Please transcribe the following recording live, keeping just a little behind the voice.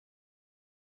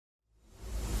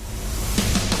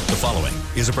following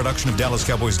is a production of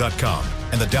DallasCowboys.com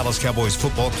and the Dallas Cowboys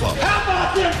Football Club. How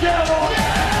about them Cowboys?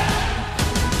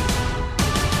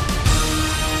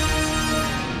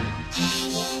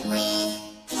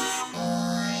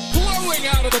 Blowing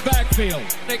out of the backfield,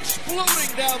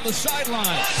 exploding down the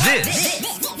sideline.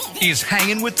 This is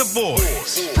Hanging with the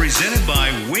Boys, presented by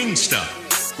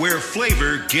Wingstop, where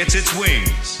flavor gets its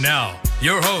wings. Now,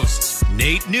 your hosts,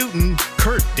 Nate Newton,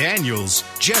 Kurt Daniels,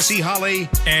 Jesse Holley,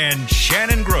 and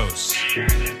Shannon Gross.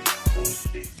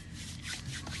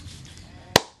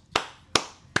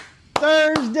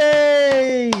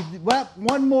 Thursday! Well,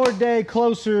 one more day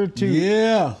closer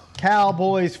to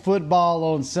Cowboys football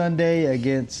on Sunday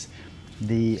against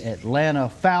the Atlanta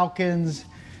Falcons.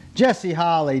 Jesse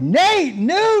Holley, Nate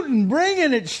Newton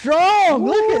bringing it strong.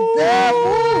 Look at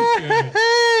that.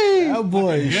 Hey! That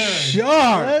boy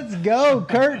sharp. Let's go.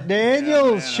 Kurt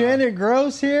Daniels, Shannon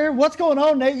Gross here. What's going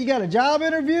on, Nate? You got a job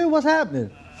interview? What's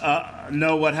happening?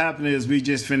 No, what happened is we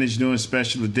just finished doing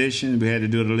special edition. We had to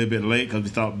do it a little bit late because we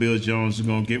thought Bill Jones was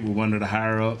going to get with one of the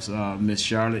higher-ups, Miss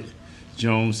Charlotte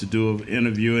Jones, to do an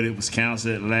interview. And it was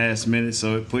canceled at the last minute,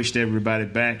 so it pushed everybody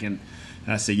back. And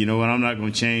I said, you know what, I'm not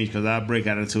going to change because I'll break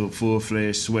out into a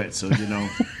full-fledged sweat. So, you know,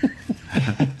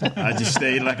 I just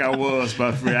stayed like I was,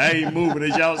 my friend. I ain't moving.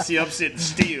 As y'all see, I'm sitting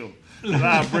still.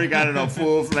 I'll break out in a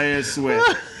full-fledged sweat.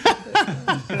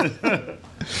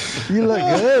 You look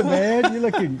good, man. You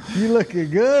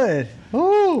looking good.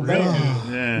 Ooh,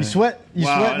 man. Yeah. You sweating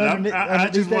underneath, I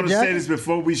just want to that say this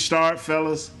before we start,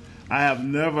 fellas. I have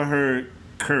never heard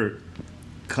Kurt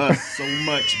cuss so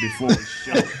much before the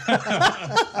show.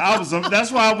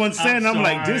 That's why I wasn't saying. I'm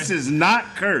like, this is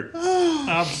not Kurt.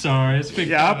 I'm sorry. It's big.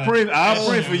 Yeah, I'll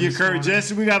pray for you, Kurt.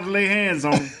 Jesse, we got to lay hands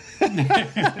on him. Wow.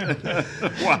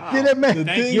 Get that man.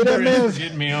 Thank you for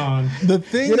getting me on. The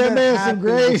thing that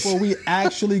happens before we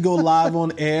actually go live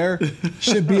on air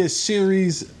should be a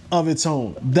series of its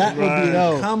own. That would be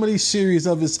a comedy series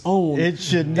of its own. It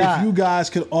should not. If you guys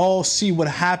could all see what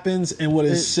happens and what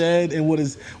is said and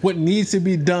what needs to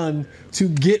be done to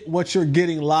get what you're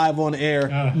getting live on air,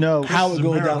 how it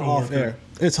goes down off air.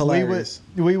 It's hilarious.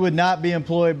 We would not be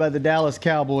employed by the Dallas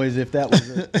Cowboys if that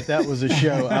was a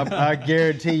show. I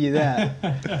guarantee you that.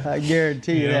 I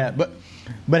guarantee you that.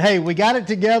 But hey, we got it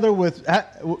together with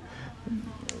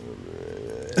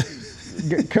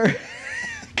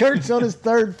Kurt's on his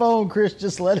third phone. Chris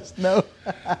just let us know.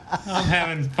 I'm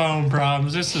having phone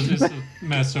problems. This is a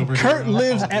mess over here. Kurt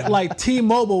lives at like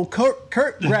T-Mobile. Kurt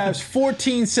grabs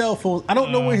 14 cell phones. I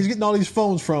don't know where he's getting all these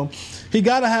phones from. He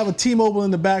got to have a T-Mobile in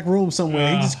the back room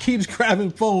somewhere. He just keeps grabbing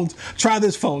phones. Try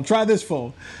this phone. Try this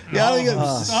phone.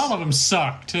 All of them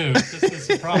suck, too. That's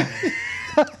the problem.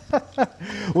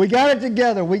 We got it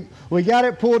together. We got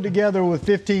it pulled together with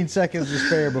 15 seconds to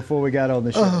spare before we got on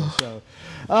the show. So,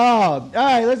 all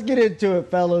right, let's get into it,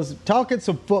 fellas. Talking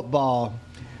some football.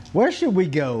 Where should we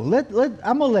go?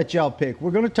 I'm gonna let y'all pick.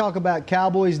 We're gonna talk about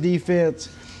Cowboys defense,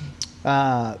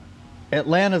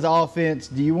 Atlanta's offense.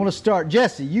 Do you want to start,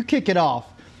 Jesse? You kick it off.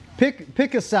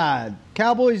 Pick a side.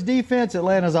 Cowboys defense,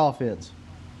 Atlanta's offense.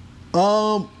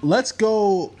 Let's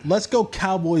go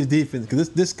Cowboys defense because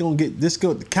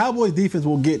the Cowboys defense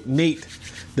will get Nate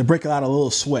to break out a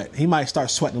little sweat. He might start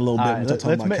sweating a little bit when we're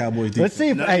talking about Cowboys defense. Let's see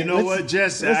if you know what,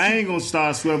 Jesse? I ain't gonna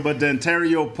start sweating, but the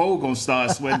Ontario Poe gonna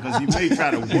start sweating because he may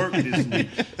try to work this week.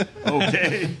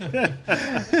 Okay.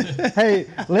 Hey,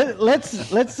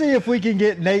 let's see if we can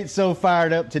get Nate so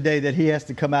fired up today that he has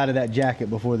to come out of that jacket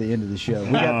before the end of the show.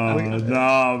 No,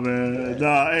 man.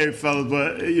 No, hey, fellas,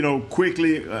 but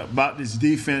quickly about this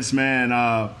defense,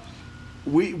 man.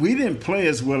 We didn't play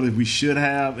as well as we should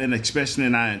have, and especially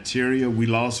in our interior. We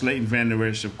lost Leighton Vander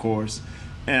Esch, of course,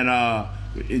 and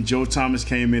Joe Thomas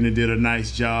came in and did a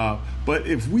nice job. But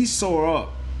if we soar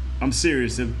up, I'm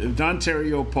serious. If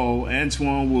Dontario Poe,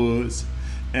 Antoine Woods,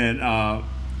 and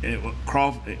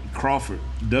Crawford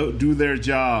do their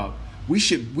job, we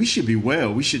should be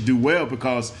well. We should do well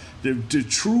because the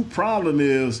true problem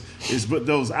is but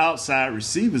those outside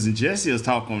receivers, and Jesse will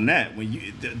talk on that.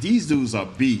 These dudes are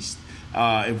beasts.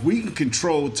 If we can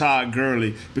control Todd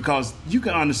Gurley, because you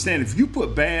can understand if you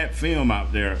put bad film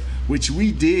out there, which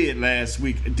we did last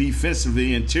week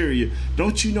defensively, interior,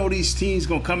 don't you know these teams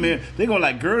going to come in, they're going to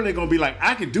like Gurley going to be like,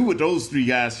 I can do what those three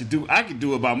guys can do. I can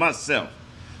do it by myself.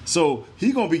 So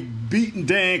he's going to be beating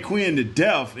Dan Quinn to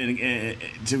death and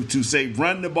to say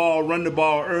run the ball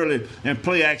early and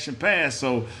play action pass.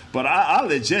 So, but I'll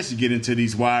let Jesse get into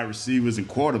these wide receivers and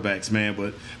quarterbacks, man.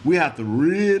 But we have to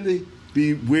really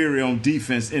be wary on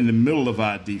defense in the middle of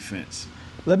our defense.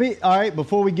 All right,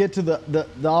 before we get to the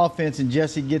offense and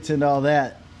Jesse gets into all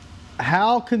that,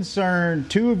 how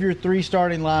concerned? 2 of your 3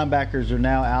 starting linebackers are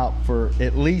now out for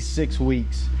at least 6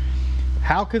 weeks.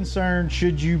 How concerned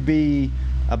should you be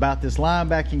about this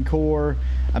linebacking core?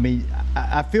 I mean,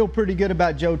 I feel pretty good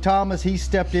about Joe Thomas. He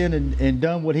stepped in and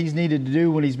done what he's needed to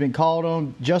do when he's been called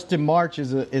on. Justin March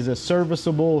is a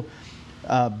serviceable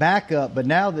backup, but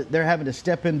now that they're having to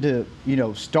step into,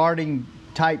 starting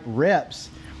type reps,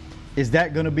 is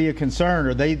that going to be a concern?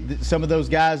 Are they some of those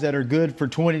guys that are good for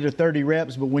 20 to 30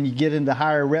 reps, but when you get into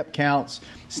higher rep counts,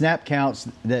 snap counts,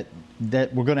 that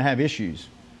we're going to have issues?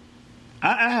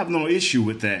 I have no issue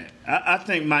with that. I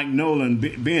think Mike Nolan,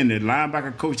 being the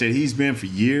linebacker coach that he's been for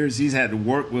years, he's had to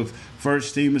work with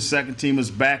first teamers, second teamers,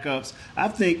 backups. I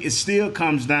think it still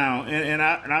comes down, and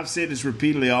I've said this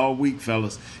repeatedly all week,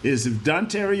 fellas, is if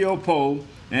Dontario Poe,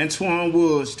 Antoine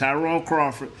Woods, Tyrone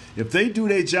Crawford, if they do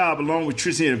their job along with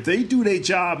Tristan, if they do their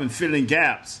job in filling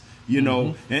gaps,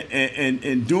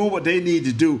 and doing what they need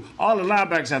to do, all the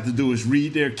linebackers have to do is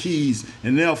read their keys,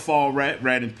 and they'll fall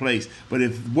right in place. But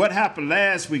if what happened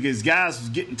last week is guys was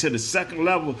getting to the second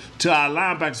level to our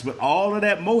linebackers with all of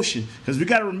that motion, because we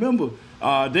got to remember,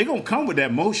 they're going to come with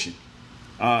that motion.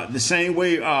 The same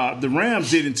way the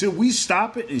Rams did, until we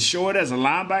stop it and show it as a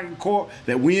linebacker core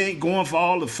that we ain't going for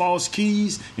all the false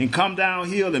keys and come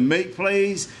downhill and make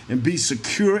plays and be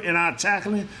secure in our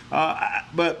tackling.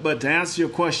 But to answer your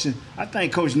question, I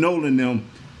think Coach Nolan them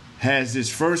has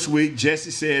this first week. Jesse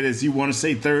said, as you want to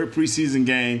say, third preseason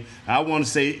game, I want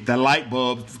to say the light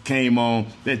bulb came on,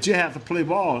 that you have to play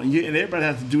ball and everybody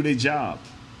has to do their job.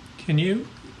 Can you,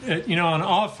 on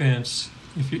offense,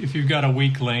 if you've got a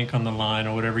weak link on the line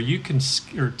or whatever, you can,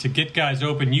 or to get guys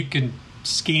open, you can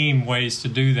scheme ways to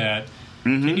do that.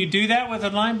 Mm-hmm. Can you do that with a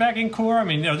linebacking core? I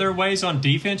mean, are there ways on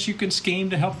defense you can scheme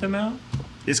to help them out?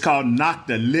 It's called knock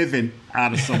the living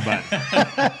out of somebody.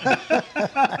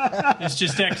 It's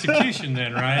just execution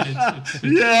then, right? It's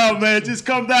yeah, man, just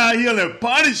come down here and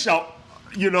punish them.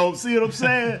 See what I'm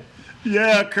saying?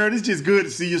 Yeah, Kurt, it's just good to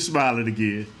see you smiling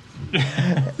again.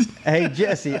 Hey,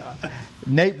 Jesse,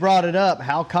 Nate brought it up.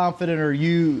 How confident are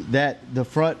you that the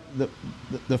front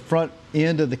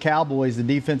end of the Cowboys, the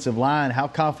defensive line, how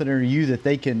confident are you that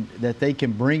they can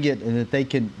bring it and that they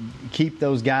can keep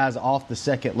those guys off the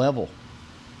second level?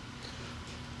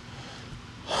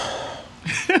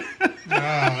 Oh,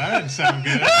 that didn't sound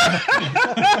good.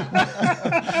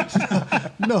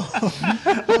 No.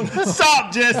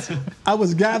 Stop, Jesse. I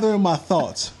was gathering my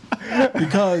thoughts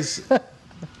because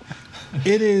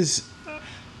it is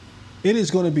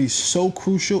going to be so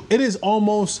crucial. It is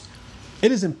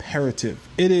imperative.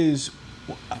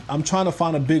 I'm trying to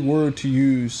find a big word to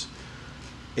use.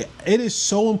 It is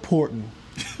so important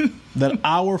that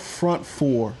our front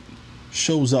four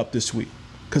shows up this week.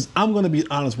 Because I'm going to be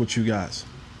honest with you guys.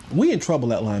 We in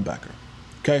trouble at linebacker.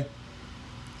 Okay?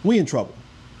 We in trouble.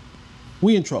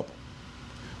 We in trouble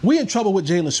with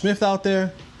Jalen Smith out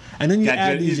there. And then you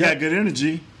add these. He's got good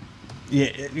energy.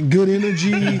 Yeah, good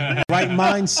energy, right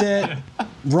mindset,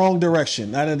 wrong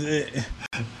direction.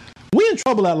 We in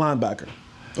trouble at linebacker,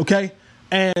 okay?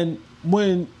 And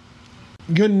when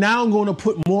you're now going to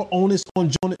put more onus on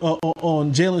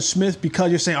Jalen Smith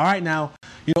because you're saying, all right, now,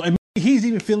 and he's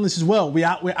even feeling this as well. We're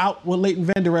out with Leighton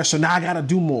Vander Esch, so now I got to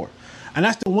do more. And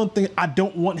that's the one thing I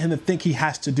don't want him to think he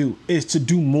has to do, is to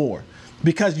do more,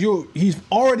 because he's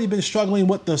already been struggling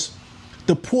with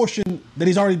the portion that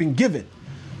he's already been given.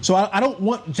 So I don't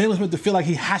want Jalen Smith to feel like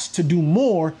he has to do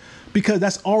more, because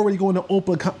that's already going to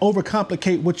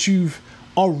overcomplicate what you've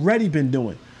already been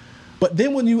doing. But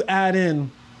then when you add in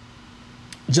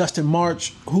Justin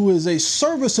March, who is a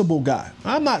serviceable guy,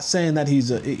 I'm not saying that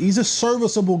he's a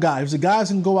serviceable guy. He's a guy who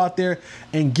can go out there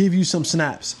and give you some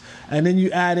snaps. And then you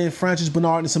add in Francis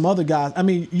Bernard and some other guys. I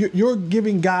mean, you're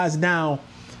giving guys now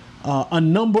a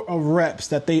number of reps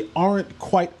that they aren't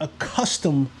quite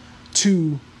accustomed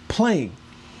to playing.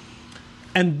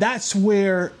 And that's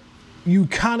where you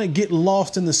kind of get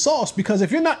lost in the sauce, because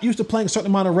if you're not used to playing a certain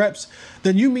amount of reps,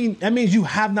 then that means you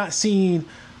have not seen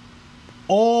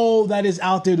all that is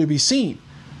out there to be seen.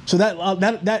 So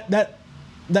that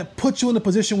puts you in a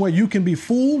position where you can be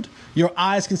fooled. Your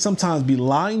eyes can sometimes be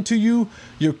lying to you.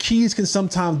 Your keys can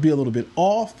sometimes be a little bit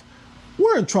off.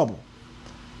 We're in trouble.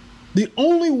 The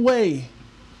only way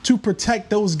to protect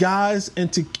those guys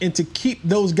and to keep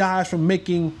those guys from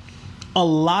making a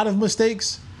lot of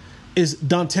mistakes is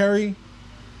Dontario,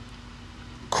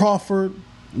 Crawford,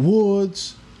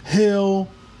 Woods, Hill,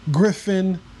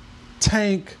 Griffin,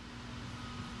 Tank,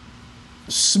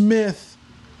 Smith.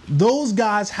 Those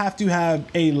guys have to have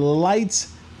a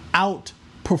lights out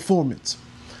performance.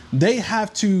 They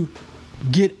have to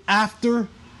get after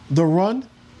the run.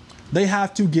 they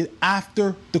have to get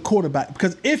after the quarterback.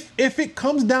 Because if it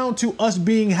comes down to us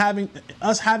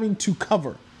having to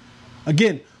cover,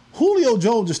 again, Julio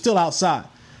Jones is still outside.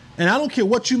 And I don't care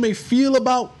what you may feel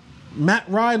about Matt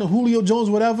Ryan or Julio Jones,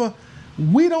 whatever,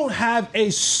 we don't have a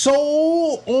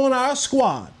soul on our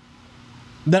squad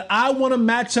that I want to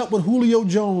match up with Julio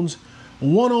Jones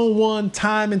one-on-one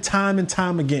time and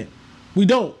time again. We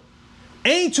don't.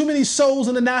 Ain't too many souls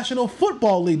in the National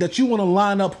Football League that you want to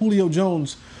line up Julio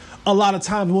Jones a lot of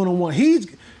times one-on-one.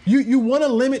 You want to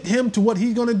limit him to what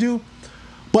he's going to do,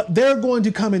 but they're going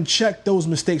to come and check those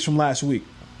mistakes from last week.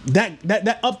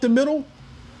 That up the middle,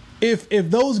 if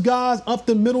those guys up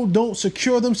the middle don't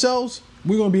secure themselves,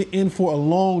 we're going to be in for a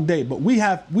long day. But we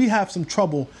have some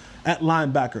trouble at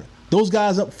linebacker. Those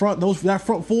guys up front, that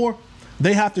front four,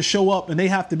 they have to show up and they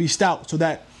have to be stout so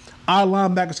that our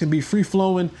linebackers can be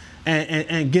free-flowing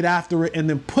and get after it, and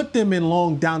then put them in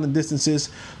long down and distances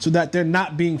so that they're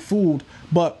not being fooled.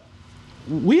 But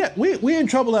we in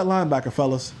trouble at linebacker,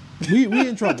 fellas. We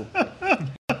in trouble.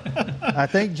 I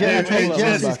think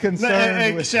Jesse's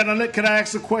concerned. Hey, Shannon, can I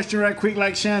ask a question right quick,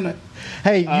 like Shannon?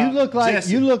 Hey, you look like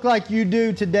Jesse. you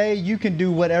do today. You can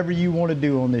do whatever you want to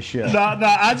do on this show. No,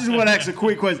 I just want to ask a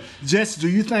quick question. Jesse, do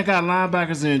you think our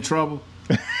linebackers are in trouble?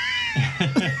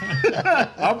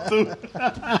 I'm through.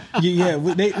 Yeah,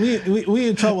 we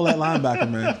in trouble at linebacker,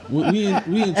 man. We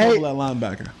in trouble at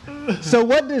linebacker. So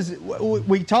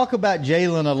we talk about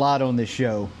Jalen a lot on this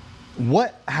show.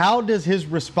 How does his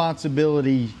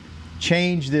responsibility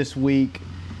change this week?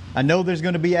 I know there's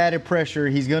going to be added pressure.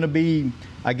 He's going to be,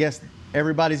 I guess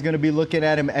everybody's going to be looking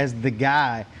at him as the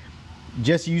guy.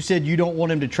 Jesse, you said you don't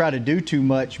want him to try to do too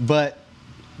much, but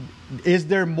is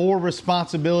there more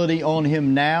responsibility on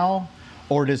him now,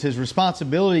 or does his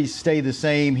responsibility stay the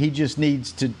same? He just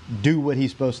needs to do what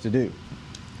he's supposed to do.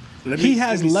 He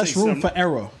has less room for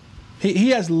error. He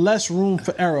has less room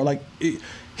for error. Like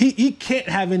he can't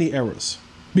have any errors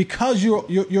because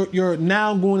you're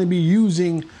now going to be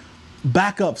using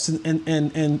backups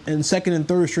and second and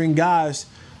third string guys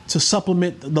to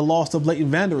supplement the loss of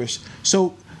Leighton Vander Esch.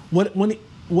 So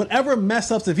whatever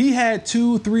mess ups, if he had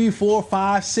 2, 3, 4,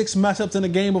 5, 6 mess ups in a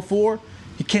game before,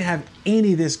 he can't have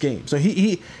any this game. So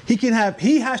he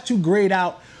has to grade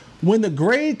out. When the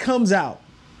grade comes out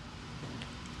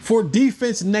for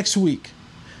defense next week,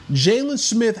 Jaylon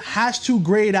Smith has to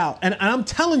grade out. And I'm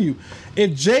telling you,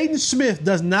 if Jaden Smith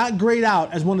does not grade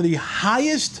out as one of the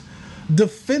highest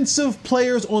defensive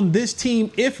players on this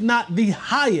team, if not the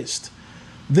highest,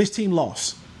 this team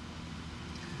lost.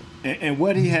 And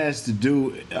what he has to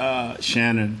do,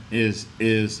 Shannon, is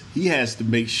he has to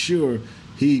make sure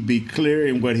he be clear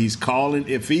in what he's calling.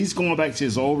 If he's going back to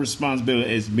his old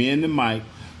responsibility as being the mic,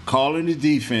 calling the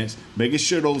defense, making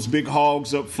sure those big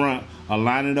hogs up front are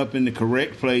lining up in the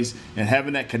correct place and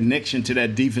having that connection to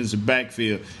that defensive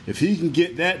backfield. If he can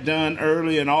get that done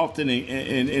early and often,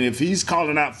 and if he's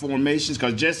calling out formations,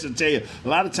 because just to tell you, a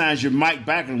lot of times your Mike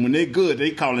backers, when they're good, they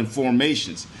call in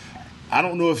formations. I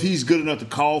don't know if he's good enough to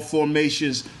call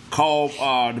formations, because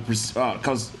I'm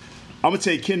going to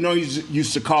tell you, Ken Norton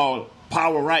used to call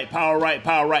power right,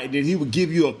 and then he would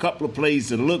give you a couple of plays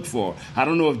to look for. I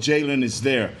don't know if Jalen is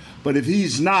there. But if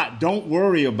he's not, don't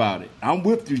worry about it. I'm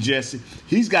with you, Jesse.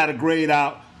 He's got to grade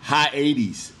out high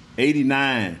 80s,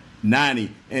 89,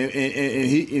 90, and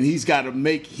he's got to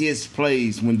make his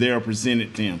plays when they're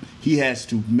presented to him. He has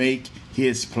to make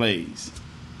his plays.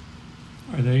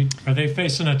 Are they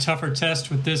facing a tougher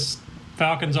test with this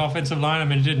Falcons offensive line? I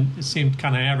mean, it seemed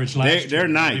kind of average last year. They're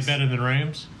nice. Are they better than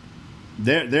Rams?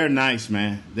 They're nice,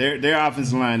 man. Their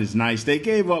offensive line is nice. They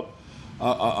gave up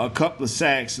a couple of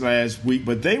sacks last week,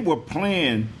 but they were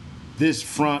playing this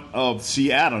front of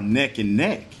Seattle neck and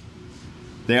neck.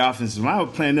 Their offensive line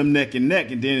was playing them neck and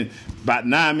neck, and then about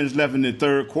 9 minutes left in the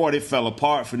third quarter, it fell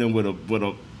apart for them with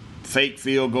a fake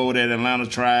field goal that Atlanta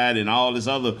tried and all this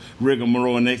other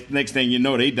rigmarole. And next thing you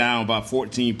know, they down by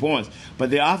 14 points. But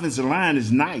the offensive line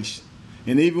is nice.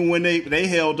 And even when they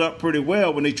held up pretty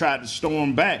well when they tried to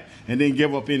storm back and then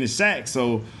give up any sacks.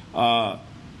 So the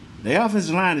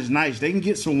offensive line is nice. They can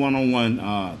get some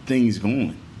one-on-one things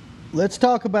going. Let's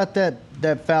talk about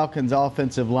that Falcons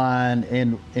offensive line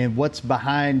and what's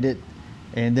behind it.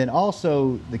 And then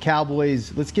also the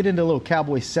Cowboys. Let's get into a little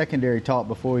Cowboys secondary talk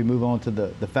before we move on to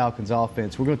the Falcons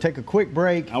offense. We're going to take a quick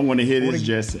break. I want to hear this,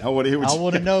 Jesse. I want to hear I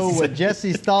want to know what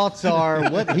Jesse's thoughts are,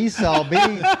 what he saw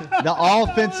being the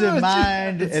offensive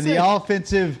mind and the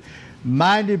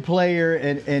offensive-minded player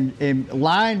and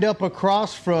lined up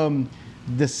across from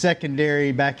the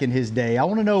secondary back in his day. I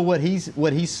want to know what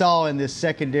he saw in this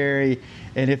secondary,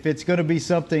 and if it's going to be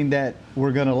something that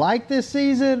we're going to like this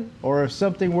season or if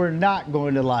something we're not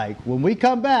going to like. When we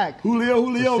come back,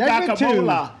 Julio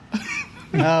Gacabola.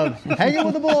 Hanging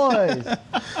with the boys.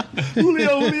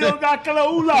 Julio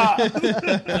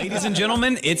Gacabola. Ladies and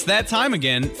gentlemen, it's that time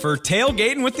again for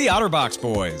Tailgating with the OtterBox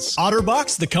boys.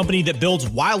 OtterBox, the company that builds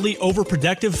wildly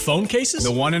overprotective phone cases?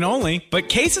 The one and only. But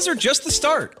cases are just the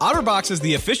start. OtterBox is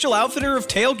the official outfitter of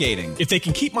tailgating. If they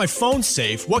can keep my phone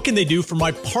safe, what can they do for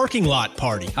my parking lot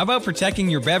party? How about protecting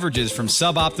your beverages from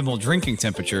suboptimal drinking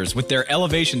temperatures with their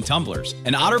elevation tumblers?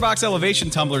 And OtterBox elevation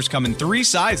tumblers come in 3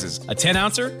 sizes, a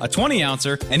 10-ouncer, a 20-ouncer,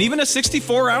 and even a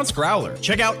 64-ounce growler.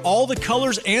 Check out all the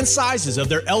colors and sizes of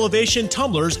their elevation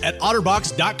tumblers at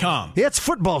OtterBox.com. It's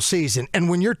football season, and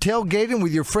when you're tailgating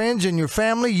with your friends and your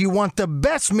family, you want the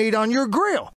best meat on your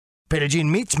grill. Petit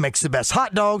Meats makes the best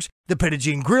hot dogs, the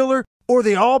Petit Griller, or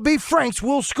the all-beef Franks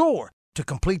will score. To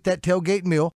complete that tailgate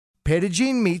meal,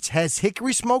 Petit Meats has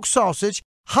hickory smoked sausage,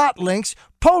 hot links,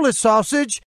 Polish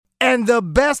sausage, and the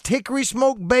best hickory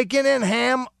smoked bacon and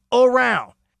ham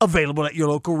around. Available at your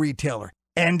local retailer.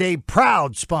 And a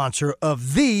proud sponsor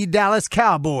of the Dallas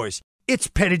Cowboys. It's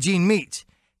Petit Meats.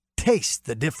 Taste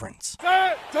the difference. We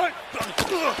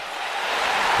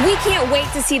can't wait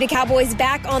to see the Cowboys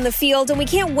back on the field, and we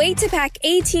can't wait to pack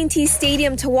AT&T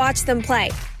Stadium to watch them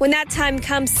play. When that time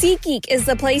comes, SeatGeek is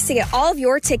the place to get all of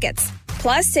your tickets.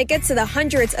 Plus, tickets to the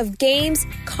hundreds of games,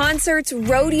 concerts,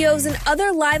 rodeos, and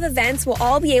other live events we'll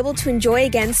all be able to enjoy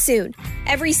again soon.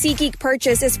 Every SeatGeek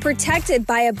purchase is protected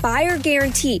by a buyer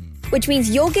guarantee, which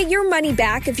means you'll get your money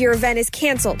back if your event is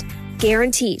canceled.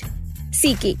 Guaranteed.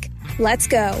 SeatGeek. Let's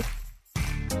go.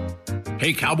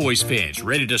 Hey, Cowboys fans,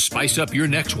 ready to spice up your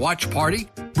next watch party?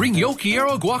 Bring Yo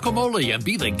Quiero guacamole and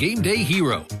be the game day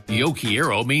hero. Yo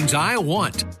Quiero means I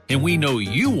want, and we know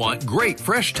you want great,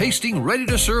 fresh-tasting,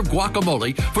 ready-to-serve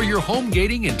guacamole for your home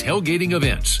gating and tailgating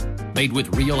events. Made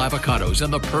with real avocados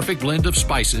and the perfect blend of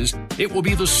spices, it will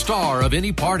be the star of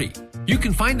any party. You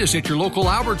can find us at your local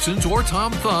Albertsons or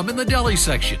Tom Thumb in the deli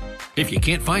section. If you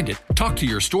can't find it, talk to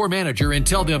your store manager and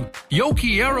tell them, Yo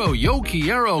Quiero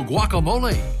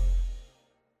guacamole.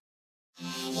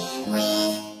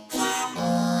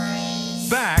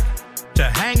 Back to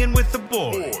Hanging with the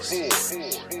Boys.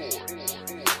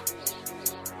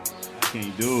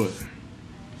 Can't do it.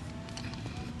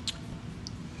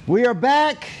 We are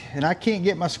back, and I can't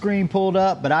get my screen pulled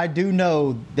up, but I do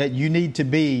know that you need to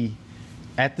be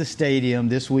at the stadium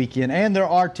this weekend, and there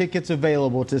are tickets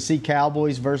available to see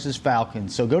Cowboys versus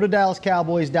Falcons. So go to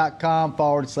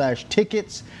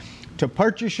DallasCowboys.com/tickets to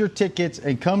purchase your tickets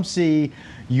and come see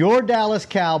your Dallas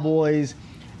Cowboys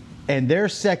and their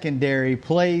secondary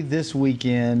play this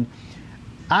weekend.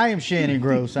 I am Shannon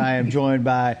Gross. I am joined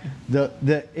by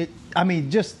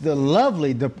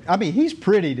he's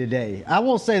pretty today. I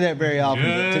won't say that very often.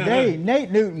 But today,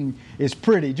 Nate Newton is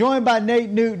pretty. Joined by Nate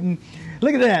Newton.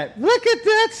 Look at that. Look at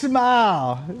that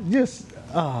smile. Just,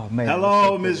 oh, man.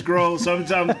 Hello, Miss Gross.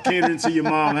 Sometimes catering to your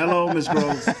mom. Hello, Miss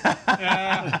Gross.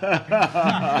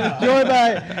 Joined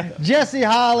by Jesse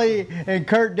Holly and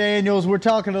Kurt Daniels. We're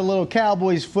talking a little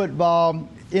Cowboys football.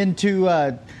 Into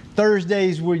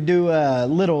Thursdays, we do a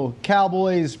little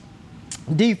Cowboys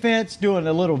defense, doing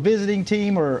a little visiting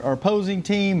team or opposing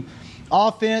team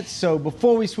offense. So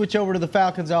before we switch over to the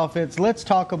Falcons offense, let's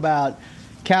talk about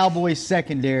Cowboys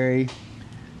secondary.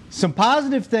 Some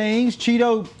positive things.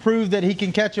 Cheeto proved that he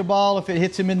can catch a ball if it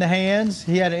hits him in the hands.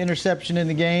 He had an interception in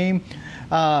the game.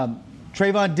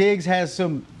 Trayvon Diggs has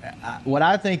some, what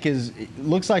I think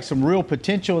looks like some real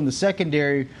potential in the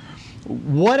secondary.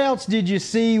 What else did you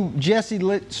see? Jesse,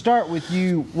 let's start with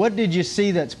you. What did you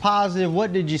see that's positive?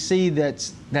 What did you see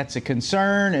that's a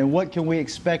concern? And what can we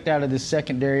expect out of this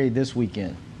secondary this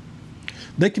weekend?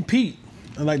 They compete.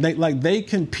 They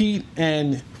compete,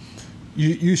 and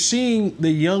you're seeing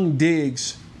the young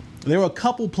Diggs. There were a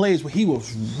couple plays where he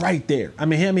was right there. I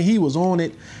mean, he was on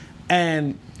it,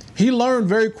 and he learned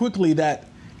very quickly that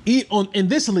in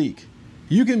this league,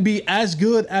 you can be as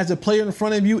good as a player in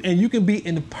front of you, and you can be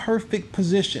in the perfect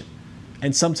position,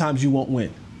 and sometimes you won't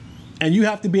win. And you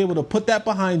have to be able to put that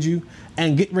behind you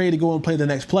and get ready to go and play the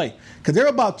next play. Because there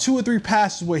were about 2 or 3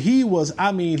 passes where he was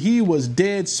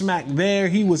dead smack there.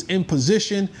 He was in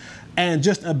position, and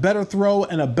just a better throw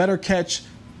and a better catch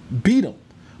beat him.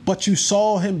 But you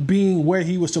saw him being where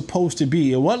he was supposed to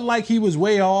be. It wasn't like he was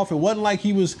way off. It wasn't like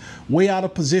he was way out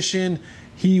of position.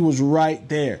 He was right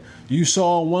there. You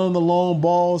saw one of the long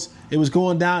balls, it was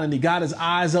going down, and he got his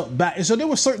eyes up back. And so there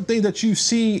were certain things that you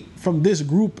see from this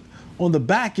group on the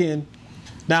back end.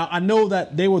 Now, I know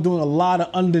that they were doing a lot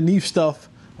of underneath stuff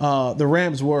the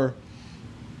Rams were,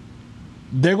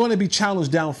 they're going to be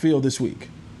challenged downfield this week.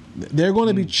 They're going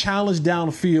to be challenged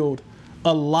downfield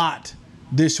a lot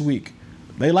this week.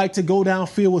 They like to go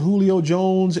downfield with Julio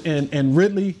Jones and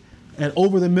Ridley and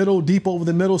over the middle, deep over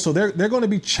the middle. So they're going to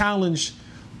be challenged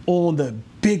on the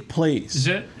big plays.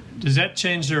 Does that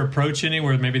change their approach any,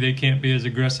 where maybe they can't be as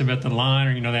aggressive at the line,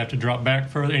 or they have to drop back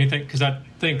further? Anything? Because I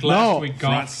think last week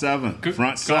front seven.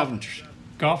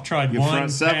 Goff tried your one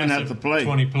front seven pass have to play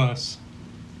 20 plus,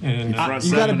 and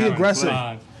you got to be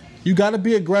aggressive. You got to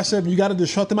be aggressive. You got to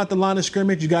disrupt them at the line of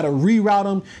scrimmage. You got to reroute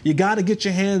them. You got to get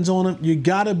your hands on them. You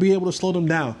got to be able to slow them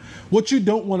down. What you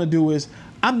don't want to do is,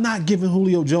 I'm not giving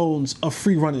Julio Jones a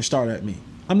free running start at me.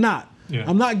 I'm not. Yeah.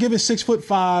 I'm not giving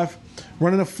 6'5",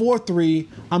 running a 4.3.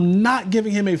 I'm not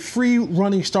giving him a free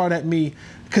running start at me,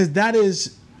 because that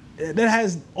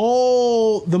has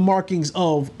all the markings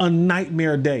of a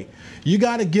nightmare day. You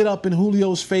got to get up in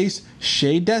Julio's face,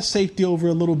 shade that safety over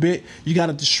a little bit. You got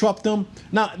to disrupt them.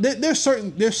 Now, there's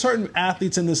certain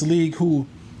athletes in this league who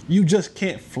you just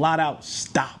can't flat out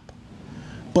stop,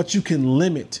 but you can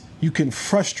limit, you can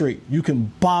frustrate, you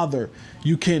can bother,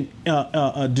 you can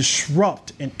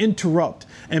disrupt and interrupt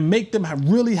and make them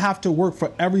really have to work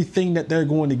for everything that they're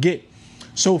going to get.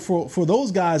 So for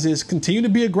those guys is continue to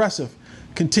be aggressive,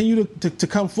 continue to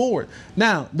come forward.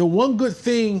 Now, the one good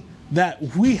thing that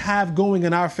we have going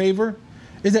in our favor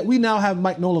is that we now have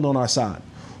Mike Nolan on our side,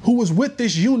 who was with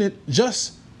this unit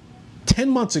just 10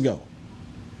 months ago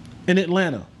in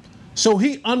Atlanta. So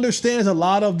he understands a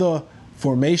lot of the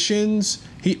formations.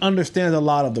 He understands a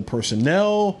lot of the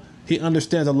personnel. He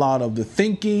understands a lot of the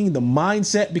thinking, the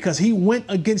mindset, because he went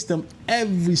against them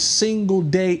every single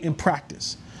day in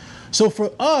practice. So for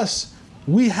us,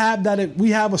 we have that.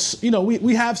 We have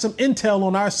we have some intel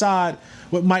on our side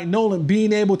with Mike Nolan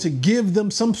being able to give them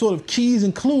some sort of keys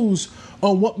and clues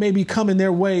on what may be coming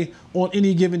their way on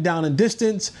any given down and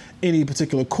distance, any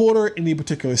particular quarter, any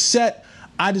particular set.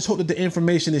 I just hope that the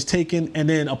information is taken and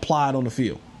then applied on the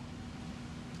field.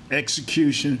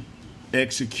 Execution,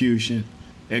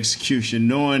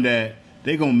 knowing that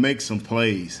they're going to make some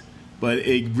plays. But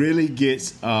it really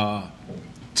gets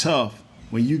tough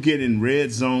when you get in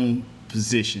red zone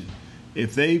position.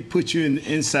 If they put you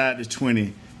inside the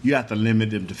 20, you have to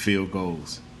limit them to field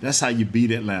goals. That's how you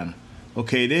beat Atlanta.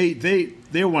 Okay,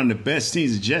 they're one of the best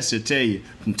teams. Jesse will tell you,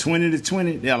 from 20 to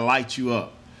 20, they'll light you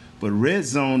up. But red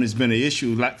zone has been an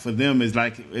issue, like for them as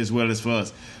well as for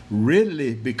us.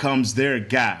 Ridley becomes their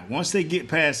guy. Once they get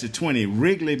past the 20,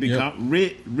 Ridley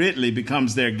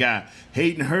becomes their guy.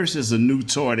 Hayden Hurst is a new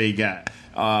toy they got.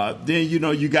 Then,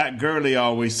 you got Gurley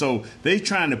always. So they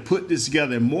trying to put this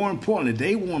together. And more importantly,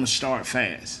 they want to start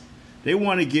fast. They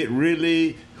want to get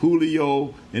Ridley,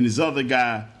 Julio, and this other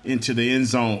guy into the end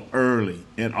zone early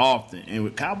and often. And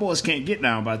with Cowboys can't get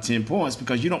down by 10 points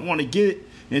because you don't want to get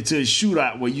into a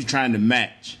shootout where you're trying to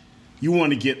match. You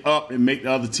want to get up and make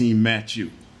the other team match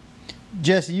you.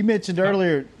 Jesse, you mentioned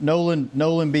earlier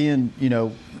Nolan being,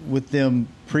 with them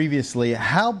previously.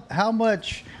 How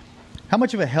much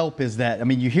of a help is that? I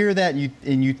mean, you hear that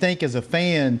and you think as a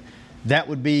fan that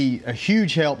would be a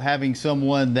huge help, having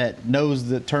someone that knows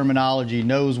the terminology,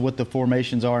 knows what the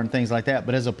formations are and things like that.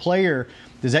 But as a player,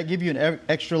 does that give you an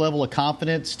extra level of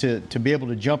confidence to be able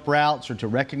to jump routes or to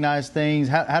recognize things?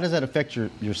 How does that affect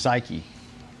your psyche?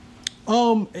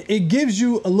 It gives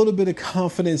you a little bit of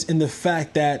confidence in the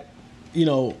fact that,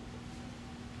 here's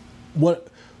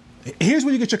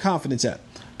where you get your confidence at.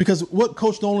 Because what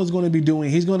Coach Nolan is going to be doing,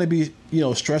 he's going to be,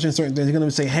 stressing certain things. He's going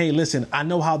to say, hey, listen, I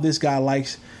know how this guy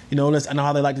likes, I know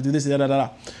how they like to do this,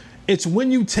 It's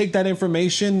when you take that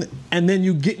information and then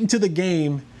you get into the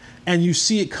game and you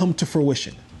see it come to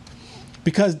fruition.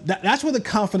 Because that's where the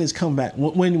confidence comes back.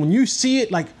 When you see it,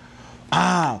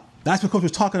 that's what Coach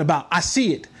was talking about. I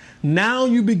see it. Now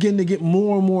you begin to get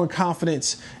more and more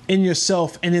confidence in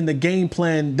yourself and in the game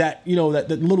plan that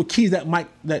the little keys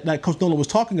that Coach Nolan was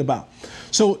talking about.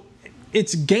 So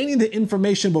it's gaining the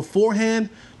information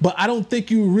beforehand, but I don't think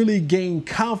you really gain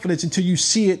confidence until you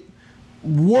see it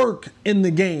work in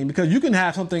the game, because you can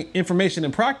have information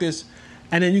in practice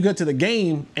and then you get to the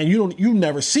game and you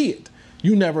never see it.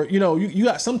 You never, you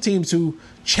got some teams who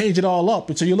change it all up.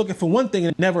 And so you're looking for one thing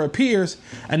and it never appears.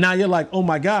 And now you're like, oh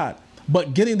my God.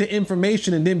 But getting the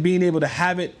information and then being able to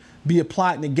have it be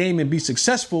applied in the game and be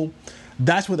successful,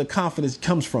 that's where the confidence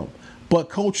comes from. But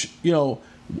Coach,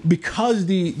 because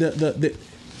he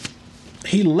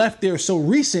left there so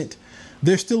recent,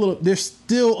 there's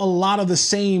still a lot of the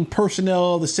same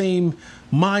personnel, the same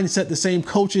mindset, the same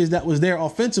coaches that was there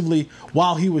offensively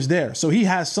while he was there. So he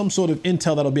has some sort of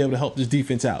intel that'll be able to help this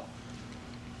defense out.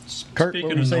 Kurt,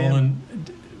 speaking of Nolan,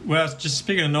 Well, just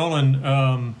speaking of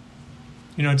Nolan,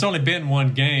 it's only been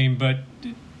one game, but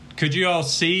could you all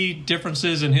see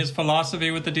differences in his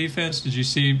philosophy with the defense? Did you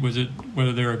see,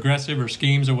 whether they're aggressive or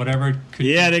schemes or whatever?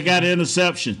 They got an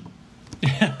interception.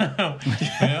 Yeah.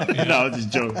 No, I was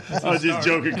just joking. I was just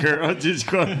joking, Kurt. I was just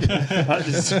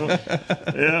joking.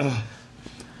 Yeah.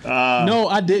 No,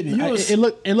 I didn't.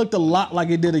 It looked a lot like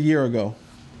it did a year ago.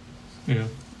 Yeah.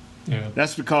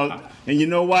 That's because, and you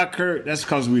know why, Kurt? That's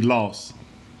because we lost.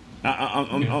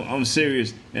 I'm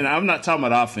serious, and I'm not talking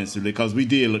about offensively because we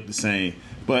did look the same,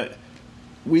 but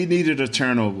we needed a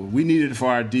turnover. We needed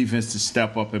for our defense to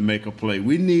step up and make a play.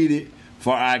 We needed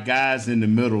for our guys in the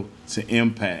middle to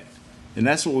impact, and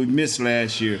that's what we missed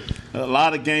last year. A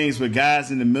lot of games where guys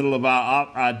in the middle of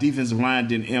our defensive line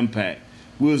didn't impact.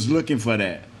 We was looking for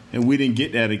that, and we didn't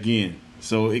get that again.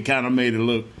 So it kind of made it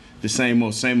look the same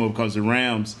old because the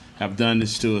Rams have done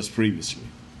this to us previously.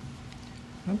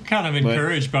 I'm kind of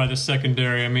encouraged by the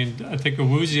secondary. I mean, I think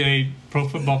Awuzie, Pro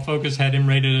Football Focus, had him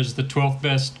rated as the 12th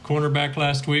best cornerback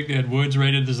last week. They had Woods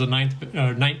rated as the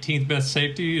 19th best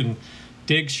safety, and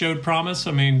Diggs showed promise.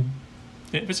 I mean,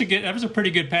 that was a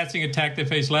pretty good passing attack they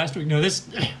faced last week. No,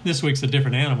 this week's a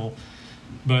different animal,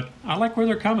 but I like where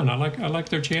they're coming. I like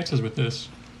their chances with this.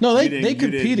 No, they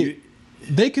competed.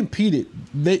 They competed.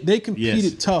 They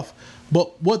competed tough.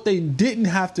 But what they didn't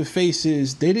have to face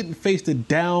is they didn't face the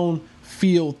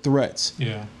downfield threats.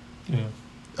 Yeah.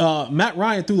 Matt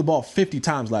Ryan threw the ball 50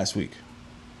 times last week.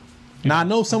 Now, I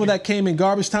know some of that came in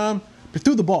garbage time, but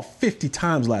threw the ball 50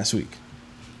 times last week.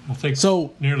 I think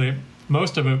so. Nearly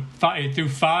most of it, he threw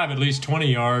 5 at least 20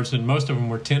 yards, and most of them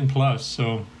were 10 plus.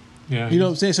 So, yeah. You know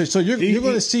what I'm saying? So you're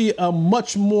going to see a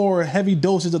much more heavy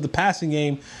doses of the passing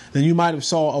game than you might have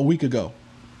saw a week ago.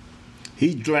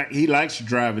 He likes to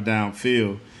drive it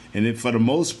downfield, and for the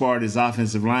most part, his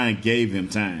offensive line gave him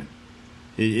time.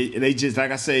 They just,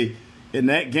 like I say, in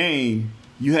that game,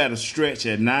 you had a stretch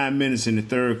at 9 minutes in the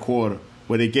third quarter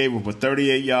where they gave up a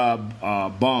 38-yard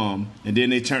bomb, and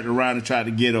then they turned around and tried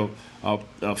to get a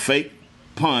fake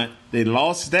punt. They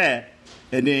lost that,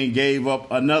 and then gave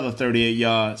up another 38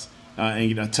 yards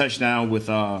and a touchdown with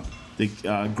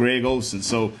Greg Olsen.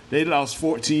 So they lost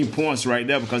 14 points right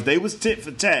there because they was tit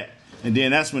for tat. And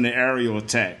then that's when the aerial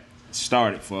attack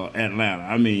started for Atlanta.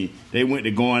 I mean, they went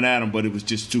to going at him, but it was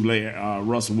just too late.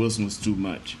 Russell Wilson was too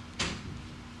much.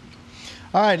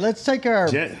 All right, let's take our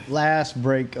last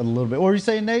break a little bit. What were you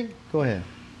saying, Nate? Go ahead.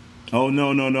 Oh,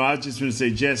 no. I was just going to say,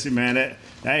 Jesse, man,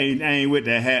 I ain't with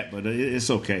that hat, but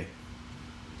it's okay.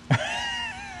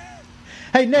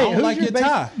 Hey, Nate,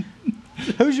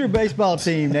 who's your baseball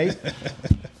team, Nate?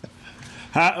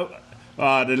 The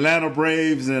Atlanta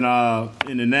Braves and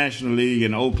in the National League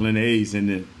and the Oakland A's in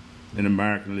the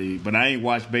American League. But I ain't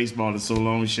watched baseball in so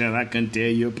long, Shannon, I couldn't tell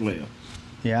you a player.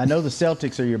 Yeah, I know the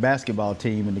Celtics are your basketball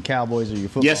team and the Cowboys are your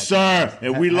football team. Yes, sir.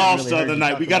 And we lost the other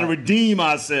night. We got to redeem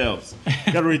ourselves. You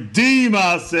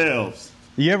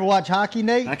ever watch hockey,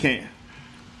 Nate? I can't.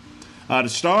 The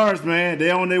Stars, man,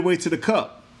 they're on their way to the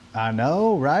Cup. I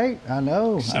know, right? I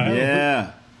know.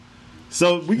 Yeah.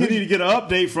 So we need to get an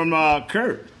update from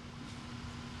Kurt.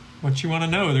 What you want to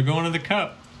know? They're going to the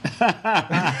Cup.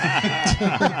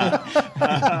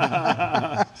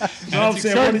 I'm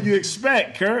saying, what did you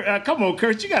expect, Kurt? Come on,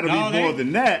 Kurt, you got to be more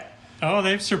than that. Oh,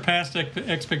 they've surpassed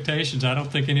expectations. I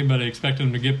don't think anybody expected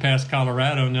them to get past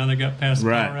Colorado. Now they got past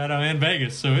Colorado and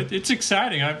Vegas, so it's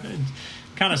exciting. It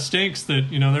kind of stinks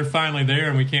that they're finally there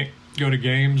and we can't go to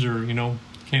games or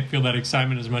can't feel that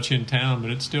excitement as much in town, but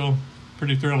it's still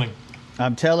pretty thrilling.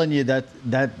 I'm telling you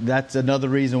that's another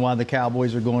reason why the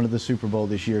Cowboys are going to the Super Bowl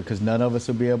this year, because none of us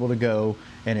will be able to go,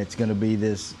 and it's going to be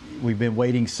this. We've been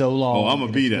waiting so long. Oh, I'm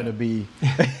gonna be there.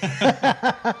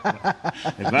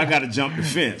 If I got to jump the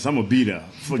fence, I'm gonna be there.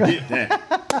 Forget that.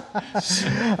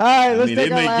 All right, let's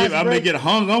take our last break. I may get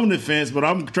hung on the fence, but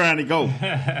I'm trying to go.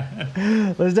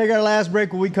 Let's take our last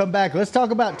break. When we come back, let's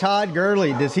talk about Todd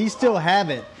Gurley. Does he still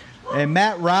have it? And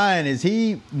Matt Ryan, is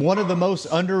he one of the most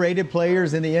underrated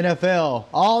players in the NFL?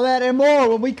 All that and more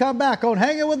when we come back on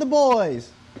Hanging with the Boys.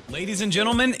 Ladies and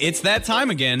gentlemen, it's that time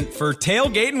again for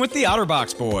Tailgating with the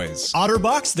OtterBox Boys.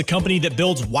 OtterBox, the company that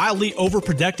builds wildly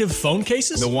overprotective phone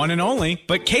cases? The one and only.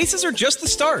 But cases are just the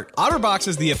start. OtterBox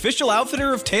is the official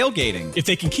outfitter of tailgating. If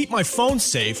they can keep my phone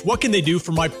safe, what can they do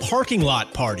for my parking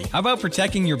lot party? How about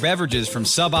protecting your beverages from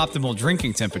suboptimal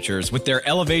drinking temperatures with their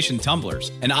Elevation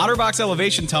tumblers? And OtterBox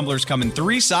Elevation tumblers come in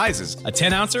 3 sizes: a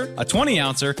 10-ouncer, a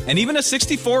 20-ouncer, and even a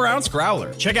 64-ounce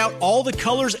growler. Check out all the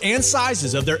colors and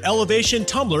sizes of their Elevation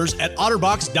tumblers at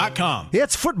OtterBox.com.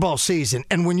 It's football season,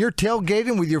 and when you're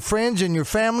tailgating with your friends and your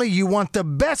family, you want the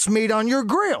best meat on your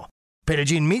grill.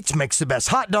 Petit Meats makes the best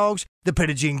hot dogs, the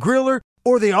Petit Griller,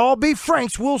 or the all-beef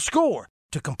Franks will score.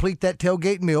 To complete that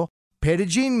tailgate meal,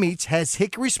 Petit Meats has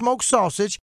hickory smoked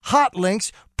sausage, hot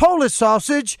links, Polish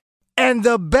sausage, and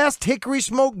the best hickory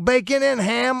smoked bacon and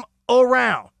ham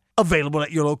around. Available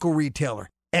at your local retailer.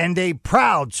 And a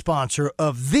proud sponsor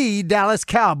of the Dallas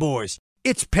Cowboys.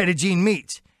 It's Petit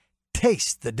Meats.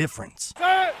 Taste the difference.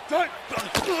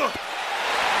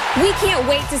 We can't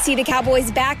wait to see the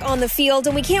Cowboys back on the field,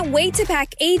 and we can't wait to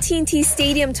pack AT&T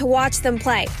Stadium to watch them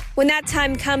play. When that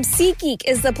time comes, SeatGeek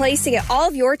is the place to get all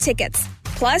of your tickets.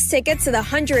 Plus, tickets to the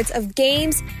hundreds of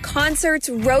games, concerts,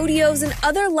 rodeos, and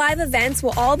other live events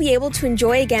we'll all be able to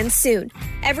enjoy again soon.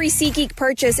 Every SeatGeek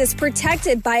purchase is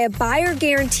protected by a buyer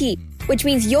guarantee, which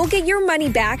means you'll get your money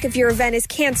back if your event is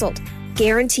canceled.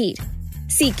 Guaranteed.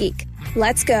 SeatGeek.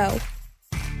 Let's go.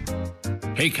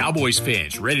 Hey, Cowboys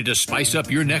fans, ready to spice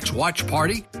up your next watch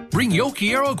party? Bring Yo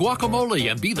Quiero guacamole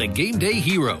and be the game day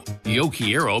hero. Yo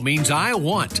Quiero means I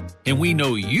want, and we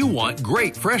know you want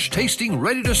great, fresh-tasting,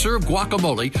 ready-to-serve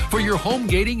guacamole for your home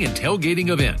gating and tailgating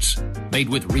events. Made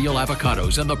with real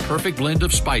avocados and the perfect blend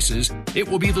of spices, it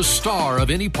will be the star of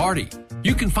any party.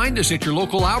 You can find us at your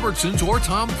local Albertsons or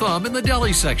Tom Thumb in the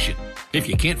deli section. If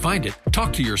you can't find it,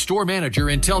 talk to your store manager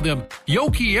and tell them, Yo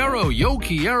Quiero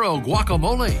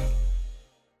guacamole.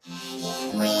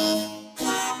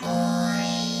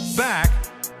 Back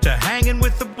to Hanging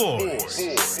with the Boys.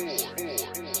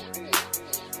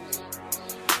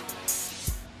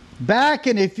 Back,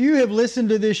 and if you have listened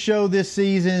to this show this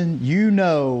season, you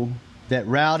know that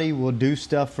Rowdy will do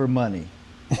stuff for money.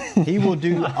 He will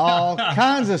do all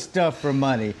kinds of stuff for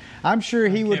money. I'm sure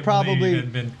he would probably...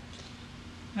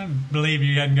 I believe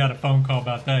you hadn't got a phone call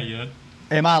about that yet.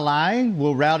 Am I lying?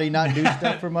 Will Rowdy not do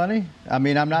stuff for money? I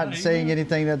mean, I'm not saying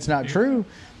anything that's not true.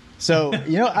 So,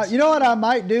 you know what I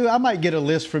might do? I might get a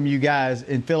list from you guys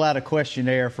and fill out a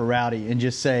questionnaire for Rowdy and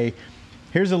just say,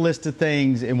 here's a list of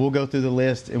things, and we'll go through the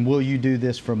list, and will you do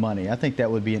this for money? I think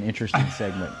that would be an interesting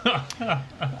segment.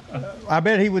 I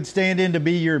bet he would stand in to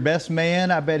be your best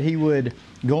man. I bet he would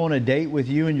go on a date with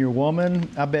you and your woman.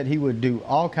 I bet he would do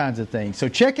all kinds of things. So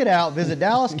check it out. Visit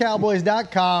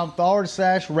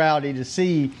DallasCowboys.com/Rowdy to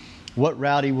see what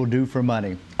Rowdy will do for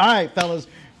money. All right, fellas.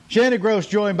 Shannon Gross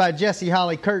joined by Jesse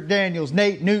Holley, Kurt Daniels,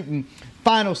 Nate Newton.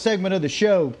 Final segment of the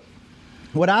show.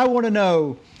 What I want to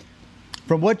know,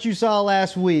 from what you saw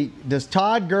last week, does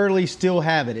Todd Gurley still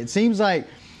have it? It seems like,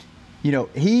 you know,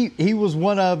 he was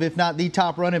one of, if not the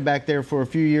top running back there for a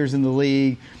few years in the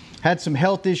league. Had some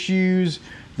health issues.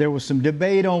 There was some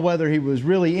debate on whether he was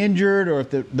really injured or if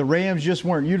the Rams just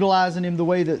weren't utilizing him the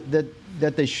way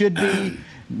that they should be.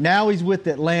 Now he's with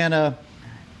Atlanta.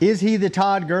 Is he the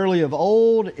Todd Gurley of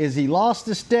old? Is he lost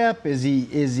a step? Is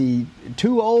he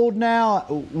too old now?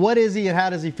 What is he, and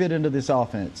how does he fit into this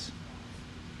offense?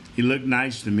 He looked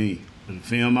nice to me. The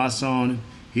film I saw on him,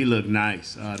 he looked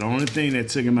nice. The only thing that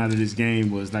took him out of this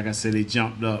game was, like I said, they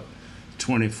jumped up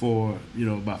 24,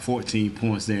 about 14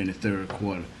 points there in the third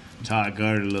quarter. Todd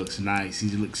Gurley looks nice. He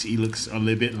looks a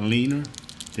little bit leaner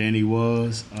than he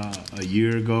was a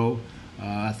year ago.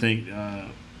 I think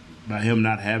by him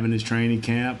not having his training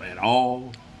camp at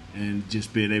all and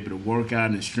just being able to work out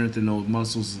and strengthen those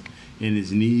muscles in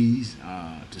his knees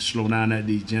to slow down that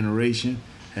degeneration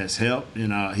has helped.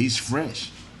 And he's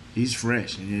fresh. He's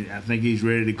fresh. And I think he's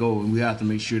ready to go. And we have to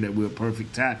make sure that we're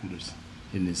perfect tacklers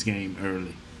in this game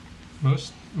early.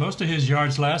 Most of his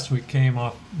yards last week came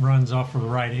off runs off of the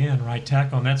right end, right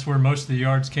tackle, and that's where most of the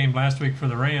yards came last week for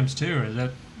the Rams too. Does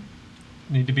that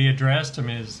need to be addressed? I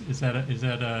mean, is that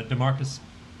a DeMarcus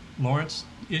Lawrence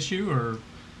issue, or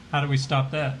how do we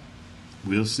stop that?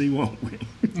 We'll see, won't we?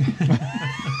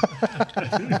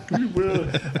 We will.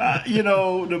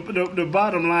 The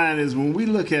bottom line is when we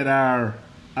look at our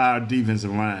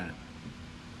defensive line,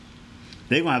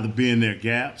 they're gonna have to be in their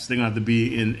gaps. They're gonna have to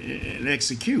be in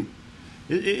execute.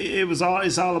 It's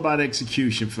all about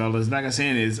execution, fellas. Like I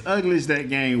said, as ugly as that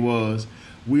game was,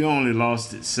 we only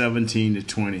lost it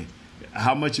 17-20.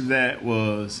 How much of that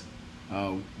was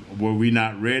were we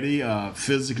not ready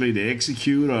physically to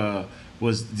execute?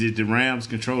 Did the Rams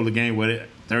control the game with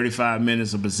 35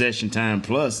 minutes of possession time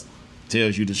plus?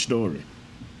 Tells you the story.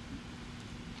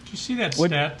 Did you see that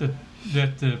stat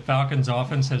that the Falcons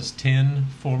offense has 10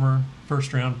 former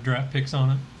first-round draft picks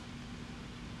on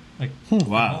it?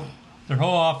 Wow. Their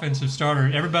whole offensive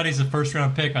starter, everybody's a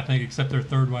first-round pick, I think, except their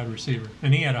third wide receiver.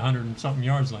 And he had 100-something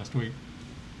yards last week.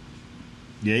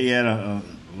 Yeah, he had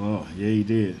he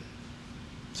did.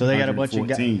 So they got a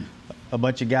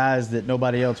bunch of guys that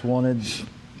nobody else wanted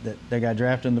that they got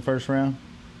drafted in the first round?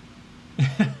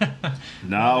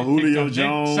 No, Julio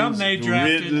Jones, some they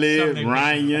drafted, Ridley, some they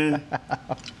Ryan,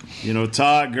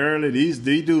 Todd Gurley. These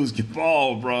dudes can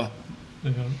ball, bro.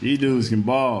 Yeah. These dudes can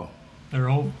ball. Their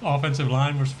whole offensive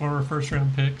line was former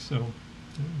first-round picks, so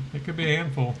it could be a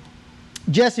handful.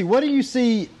 Jesse, what do you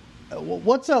see?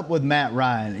 What's up with Matt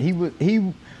Ryan?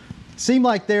 He seemed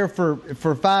like there for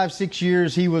 5-6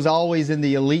 years he was always in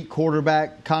the elite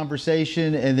quarterback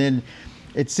conversation, and then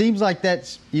it seems like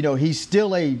that's he's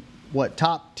still a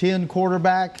top 10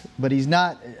 quarterback, but he's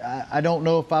not. I don't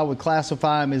know if I would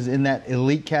classify him as in that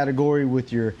elite category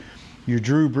with your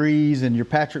Drew Brees and your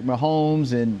Patrick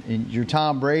Mahomes and your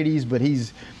Tom Brady's, but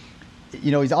he's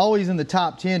always in the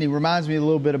top 10. He reminds me a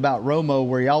little bit about Romo,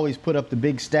 where he always put up the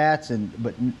big stats,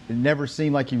 but it never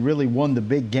seemed like he really won the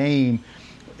big game.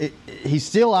 He's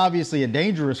still obviously a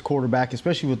dangerous quarterback,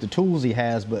 especially with the tools he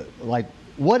has, but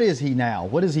what is he now?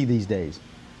 What is he these days?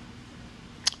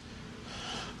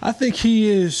 I think he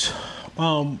is,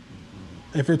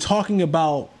 if you're talking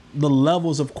about the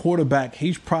levels of quarterback,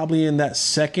 he's probably in that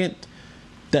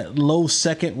low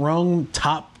second rung,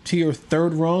 top tier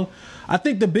third rung. I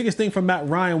think the biggest thing for Matt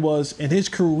Ryan was in his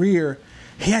career,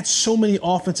 he had so many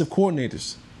offensive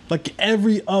coordinators. Like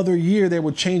every other year, they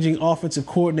were changing offensive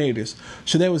coordinators.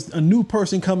 So there was a new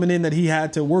person coming in that he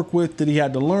had to work with, that he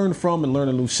had to learn from and learn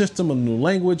a new system, a new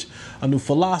language, a new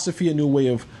philosophy, a new way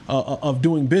of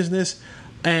doing business.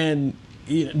 And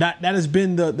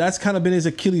that's kind of been his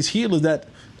Achilles heel, is that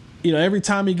every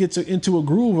time he gets into a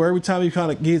groove or every time he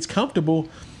kind of gets comfortable,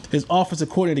 his offensive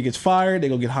coordinator gets fired. They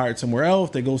go get hired somewhere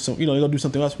else. They go they go do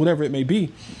something else, whatever it may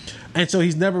be. And so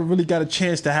he's never really got a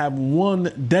chance to have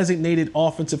one designated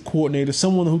offensive coordinator,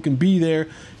 someone who can be there,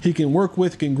 he can work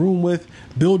with, can groom with,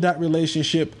 build that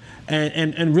relationship,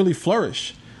 and really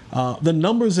flourish. The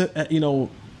numbers, will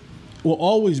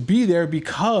always be there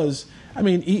because,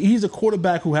 he's a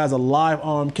quarterback who has a live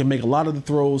arm, can make a lot of the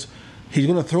throws. He's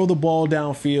going to throw the ball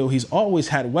downfield. He's always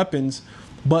had weapons.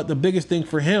 But the biggest thing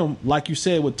for him, like you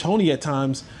said with Tony at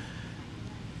times,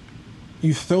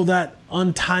 you throw that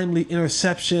untimely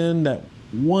interception, that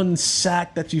one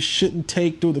sack that you shouldn't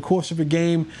take through the course of a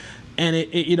game, and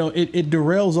it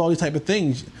derails all these type of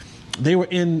things. They were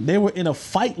in a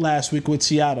fight last week with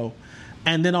Seattle,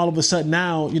 and then all of a sudden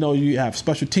now you have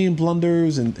special team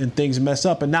blunders and things mess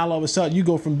up, and now all of a sudden you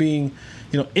go from being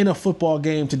in a football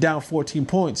game to down 14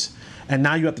 points, and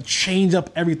now you have to change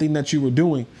up everything that you were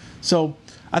doing. So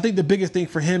I think the biggest thing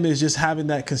for him is just having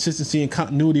that consistency and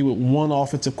continuity with one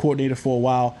offensive coordinator for a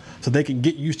while so they can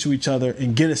get used to each other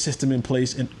and get a system in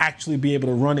place and actually be able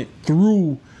to run it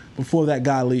through before that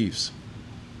guy leaves.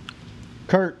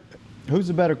 Kurt, who's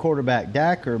the better quarterback,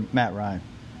 Dak or Matt Ryan?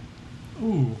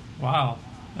 Ooh, wow.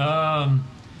 God,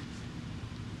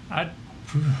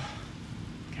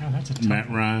 that's a tough Matt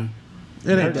Ryan.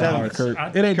 It ain't that hard, Kurt.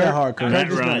 It ain't that hard, Kurt.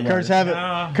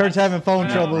 Kurt's having phone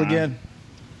trouble again.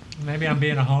 Maybe I'm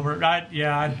being a homer.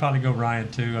 I'd probably go Ryan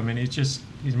too.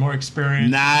 He's more experienced.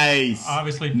 Nice.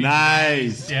 Obviously,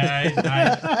 nice. Yeah, he's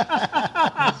nice.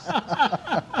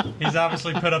 He's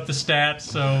obviously put up the stats.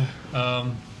 So,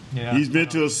 yeah. He's been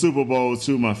to a Super Bowl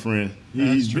too, my friend.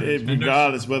 He's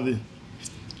regardless whether.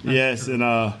 Yes, true.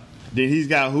 And then he's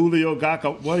got Julio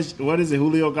Guacamole. What is it?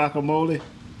 Julio Guacamole.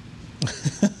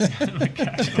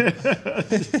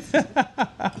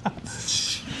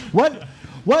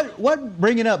 What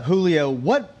bringing up Julio,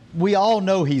 what we all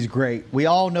know he's great. We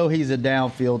all know he's a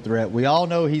downfield threat. We all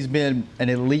know he's been an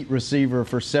elite receiver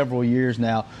for several years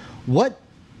now. What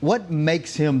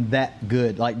makes him that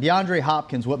good? Like DeAndre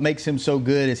Hopkins, what makes him so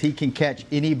good is he can catch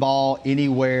any ball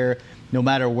anywhere, no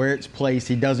matter where it's placed.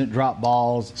 He doesn't drop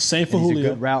balls. Same for Julio. He's a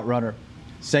good route runner.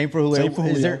 Same for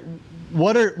Julio.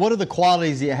 What are the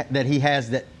qualities that he has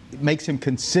that makes him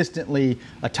consistently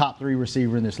a top 3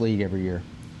 receiver in this league every year?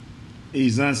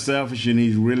 He's unselfish and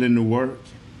he's willing to work.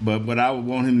 But what I would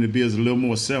want him to be is a little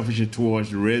more selfish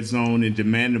towards the red zone and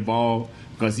demand the ball,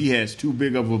 because he has too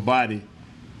big of a body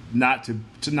not to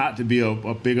be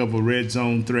a big of a red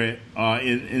zone threat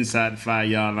inside the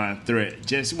 5-yard line threat.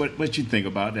 Jesse, what you think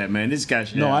about that, man? This guy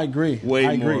should have I agree. way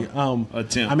I more agree.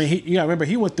 attempts. Remember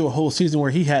he went through a whole season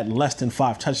where he had less than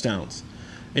 5 touchdowns.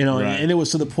 Right. And it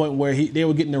was to the point where they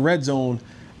were getting the red zone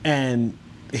and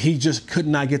he just could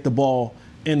not get the ball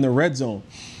in the red zone.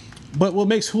 But what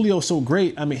makes Julio so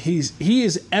great, he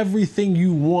is everything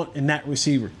you want in that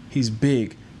receiver. He's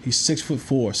big. He's 6'4",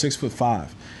 6'5".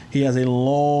 He has a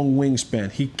long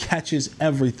wingspan. He catches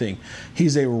everything.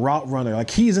 He's a route runner.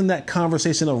 Like, he's in that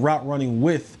conversation of route running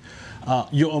with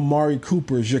your Amari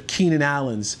Coopers, your Keenan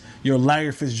Allens, your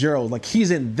Larry Fitzgerald. Like,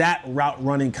 he's in that route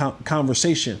running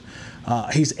conversation.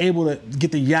 He's able to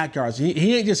get the yak yards.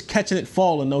 He ain't just catching it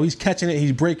falling. No, he's catching it.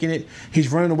 He's breaking it.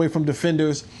 He's running away from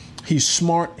defenders. He's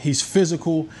smart. He's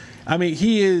physical. I mean,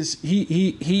 he's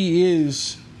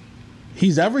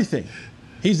everything.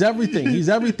 He's everything. He's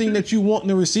everything that you want in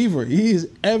a receiver. He is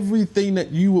everything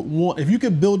that you would want. If you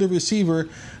could build a receiver,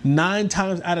 9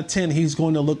 times out of 10, he's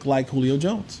going to look like Julio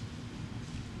Jones.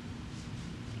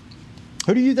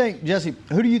 Who do you think, Jesse,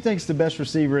 who do you think is the best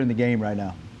receiver in the game right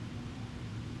now?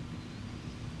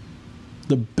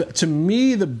 To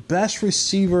me, the best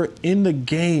receiver in the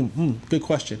game. Good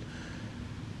question.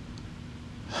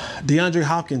 DeAndre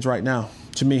Hopkins right now,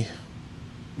 to me.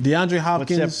 DeAndre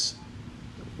Hopkins.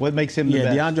 What makes him the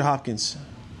best? Yeah, DeAndre Hopkins.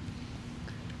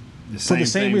 For the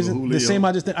same reason, the same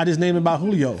I just named about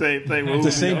Julio. Same thing with Julio.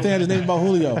 The same thing I just named about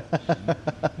Julio.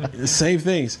 The same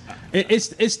things.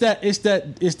 It's that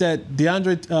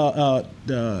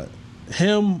DeAndre,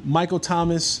 him, Michael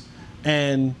Thomas,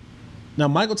 and now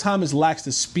Michael Thomas lacks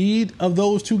the speed of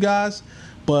those two guys,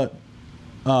 but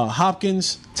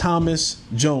Hopkins, Thomas,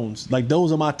 Jones, like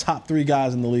those are my top 3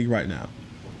 guys in the league right now.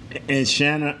 And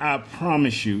Shannon, I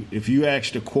promise you, if you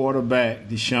ask the quarterback,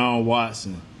 Deshaun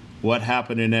Watson, what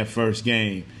happened in that first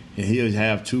game, and he'll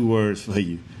have 2 words for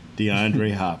you: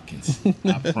 DeAndre Hopkins.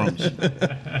 I promise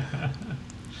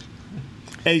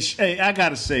you. Hey, I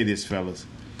gotta say this, fellas.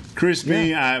 Chris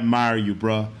Bean, I admire you,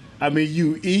 bro. I mean,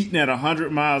 you eating at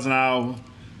 100 miles an hour.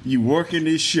 You working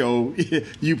this show.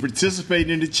 You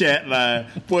participating in the chat line.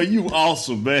 Boy, you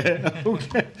awesome, man.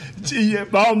 Okay. Gee, I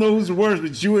don't know who's the worst,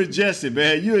 but you and Jesse,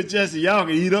 man. You and Jesse, y'all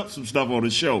can eat up some stuff on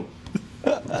the show.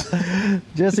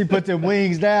 Jesse put them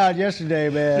wings down yesterday,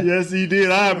 man. Yes, he did.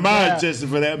 I admire Jesse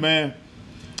for that, man.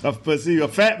 But see, a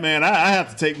fat man, I have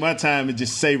to take my time and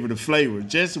just savor the flavor.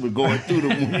 Jesse was going through the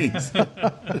wings.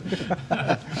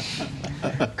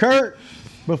 Kurt,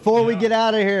 before we get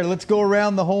out of here, let's go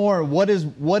around the horn. What is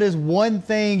one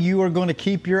thing you are going to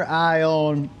keep your eye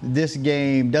on this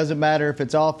game? Doesn't matter if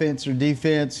it's offense or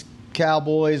defense,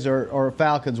 Cowboys or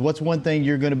Falcons. What's one thing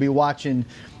you're going to be watching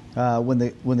when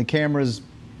the camera's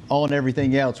on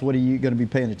everything else? What are you going to be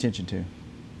paying attention to?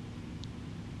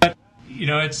 You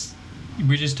know,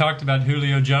 we just talked about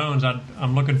Julio Jones.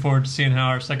 I'm looking forward to seeing how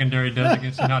our secondary does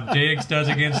against him, how Diggs does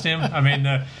against him. I mean,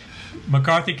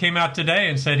 McCarthy came out today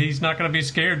and said he's not going to be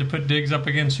scared to put Diggs up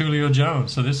against Julio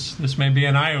Jones. So this may be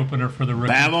an eye-opener for the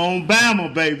rookie. Bama on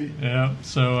Bama, baby. Yeah,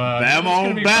 so Bama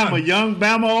on Bama, fun. Young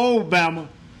Bama, old Bama.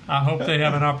 I hope they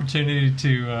have an opportunity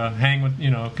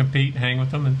to compete, hang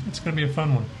with them, and it's going to be a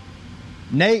fun one.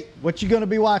 Nate, what you going to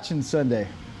be watching Sunday?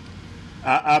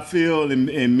 I feel,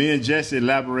 and me and Jesse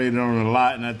elaborated on it a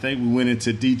lot, and I think we went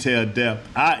into detailed depth.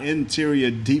 Our interior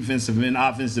defensive and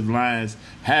offensive lines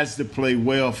has to play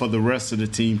well for the rest of the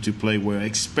team to play well,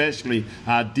 especially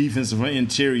our defensive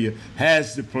interior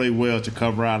has to play well to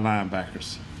cover our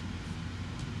linebackers.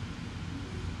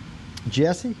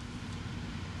 Jesse?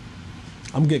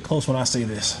 I'm getting close when I say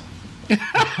this.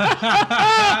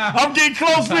 I'm getting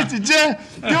close with you,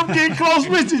 Jess. I'm getting close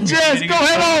with you, Jess. Go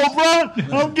ahead on,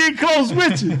 bro. I'm getting close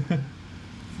with you.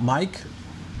 Mike,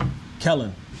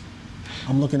 Kellen,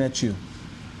 I'm looking at you.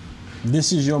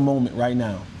 This is your moment right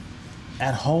now.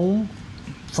 At home,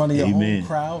 in front of your home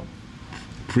crowd,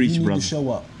 Preach, you need brother. to show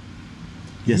up.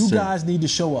 Yes, you sir. guys need to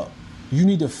show up. You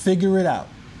need to figure it out.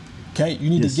 Okay? You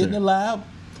need to get in the lab.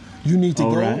 You need to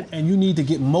go and you need to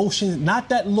get motion, not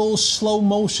that little slow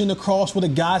motion across where the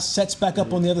guy sets back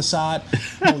up on the other side.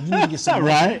 No, you need to get some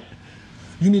motion.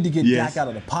 You need to get Dak out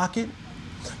of the pocket.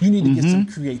 You need to get some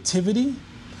creativity.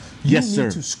 You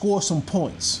need to score some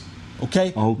points.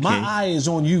 Okay? My eye is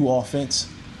on you, offense.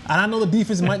 And I know the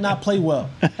defense might not play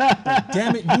well. But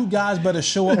damn it, you guys better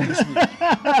show up this week.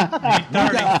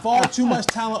 You got far too much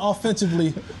talent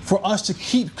offensively for us to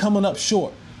keep coming up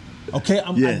short. Okay,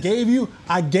 I gave you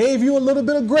a little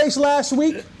bit of grace last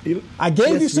week. I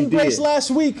gave you some grace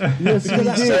last week because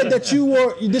I said that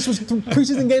this was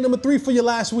preseason game number 3 for you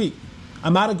last week.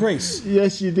 I'm out of grace.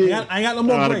 Yes, you did. I ain't got no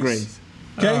more grace.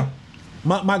 Okay,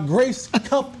 my grace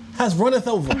cup has runneth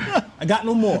over. I got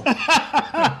no more.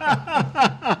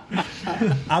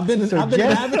 I've been an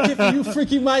advocate for you,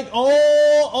 Freaky Mike,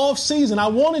 all off season. I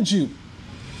wanted you.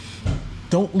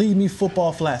 Don't leave me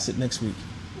football flaccid next week.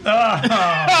 Bring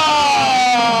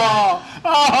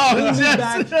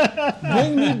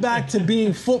me back to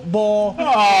being football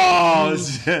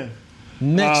next week.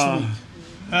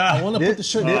 I want to put the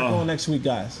shirt back on next week,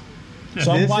 guys.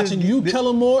 So I'm watching you,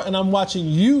 Kellen Moore, and I'm watching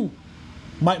you,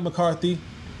 Mike McCarthy.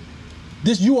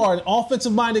 You are an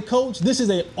offensive-minded coach. This is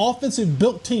an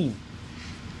offensive-built team.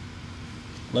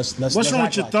 What's wrong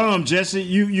with your thumb, Jesse?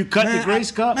 You cut the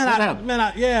Grace Cup?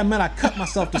 I cut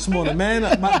myself this morning, man.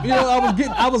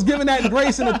 I was giving that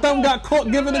grace, and the thumb got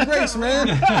caught giving the grace, man.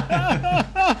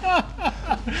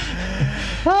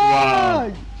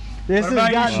 Wow. This What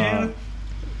about you, Shannon?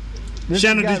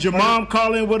 Shannon, did your mom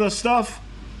call in with her stuff?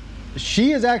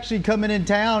 She is actually coming in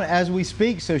town as we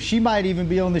speak, so she might even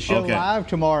be on the show live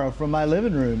tomorrow from my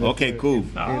living room. Okay, cool.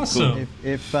 Awesome.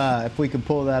 If we can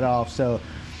pull that off. So,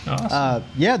 awesome.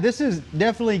 this has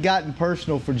definitely gotten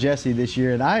personal for Jesse this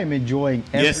year, and I am enjoying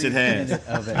every minute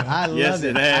of it. I love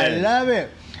it. I love it.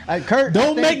 Kurt,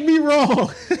 don't make me wrong.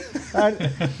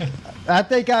 I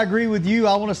think I agree with you.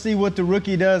 I want to see what the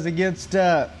rookie does against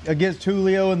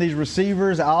Julio and these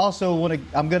receivers. I also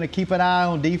I'm going to keep an eye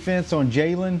on defense on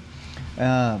Jalen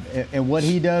and what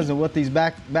he does and what these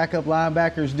backup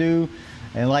linebackers do.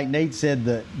 And like Nate said,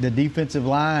 the defensive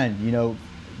line,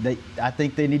 I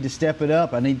think they need to step it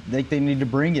up. I think they need to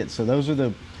bring it. So those are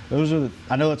the.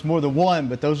 I know it's more than one,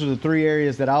 but those are the three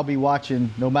areas that I'll be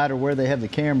watching. No matter where they have the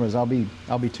cameras, I'll be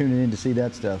tuning in to see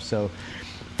that stuff. So,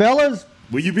 fellas,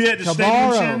 will you be at the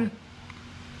stadium, Shannon?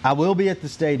 I will be at the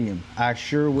stadium. I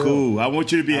sure will. Cool. I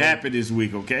want you to be happy this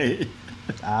week, okay?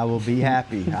 I will be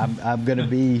happy. I'm going to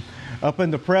be up in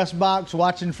the press box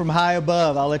watching from high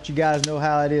above. I'll let you guys know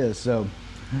how it is. So,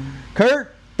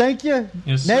 Kurt, thank you.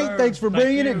 Yes, Nate, sir. thanks for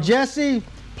bringing it. Jesse,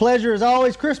 pleasure as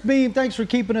always. Chris Beam, thanks for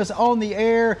keeping us on the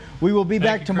air. We will be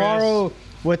back tomorrow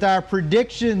with our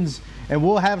predictions, and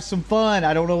we'll have some fun.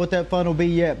 I don't know what that fun will be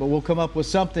yet, but we'll come up with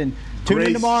something. Tune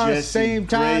in tomorrow, Jesse, same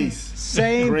time,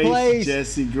 same place.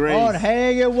 Jesse, Grace. On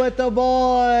Hanging with the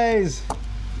Boys.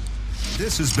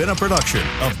 This has been a production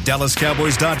of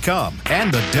DallasCowboys.com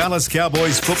and the Dallas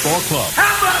Cowboys Football Club.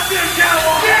 How about this,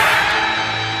 Cowboys? Yeah!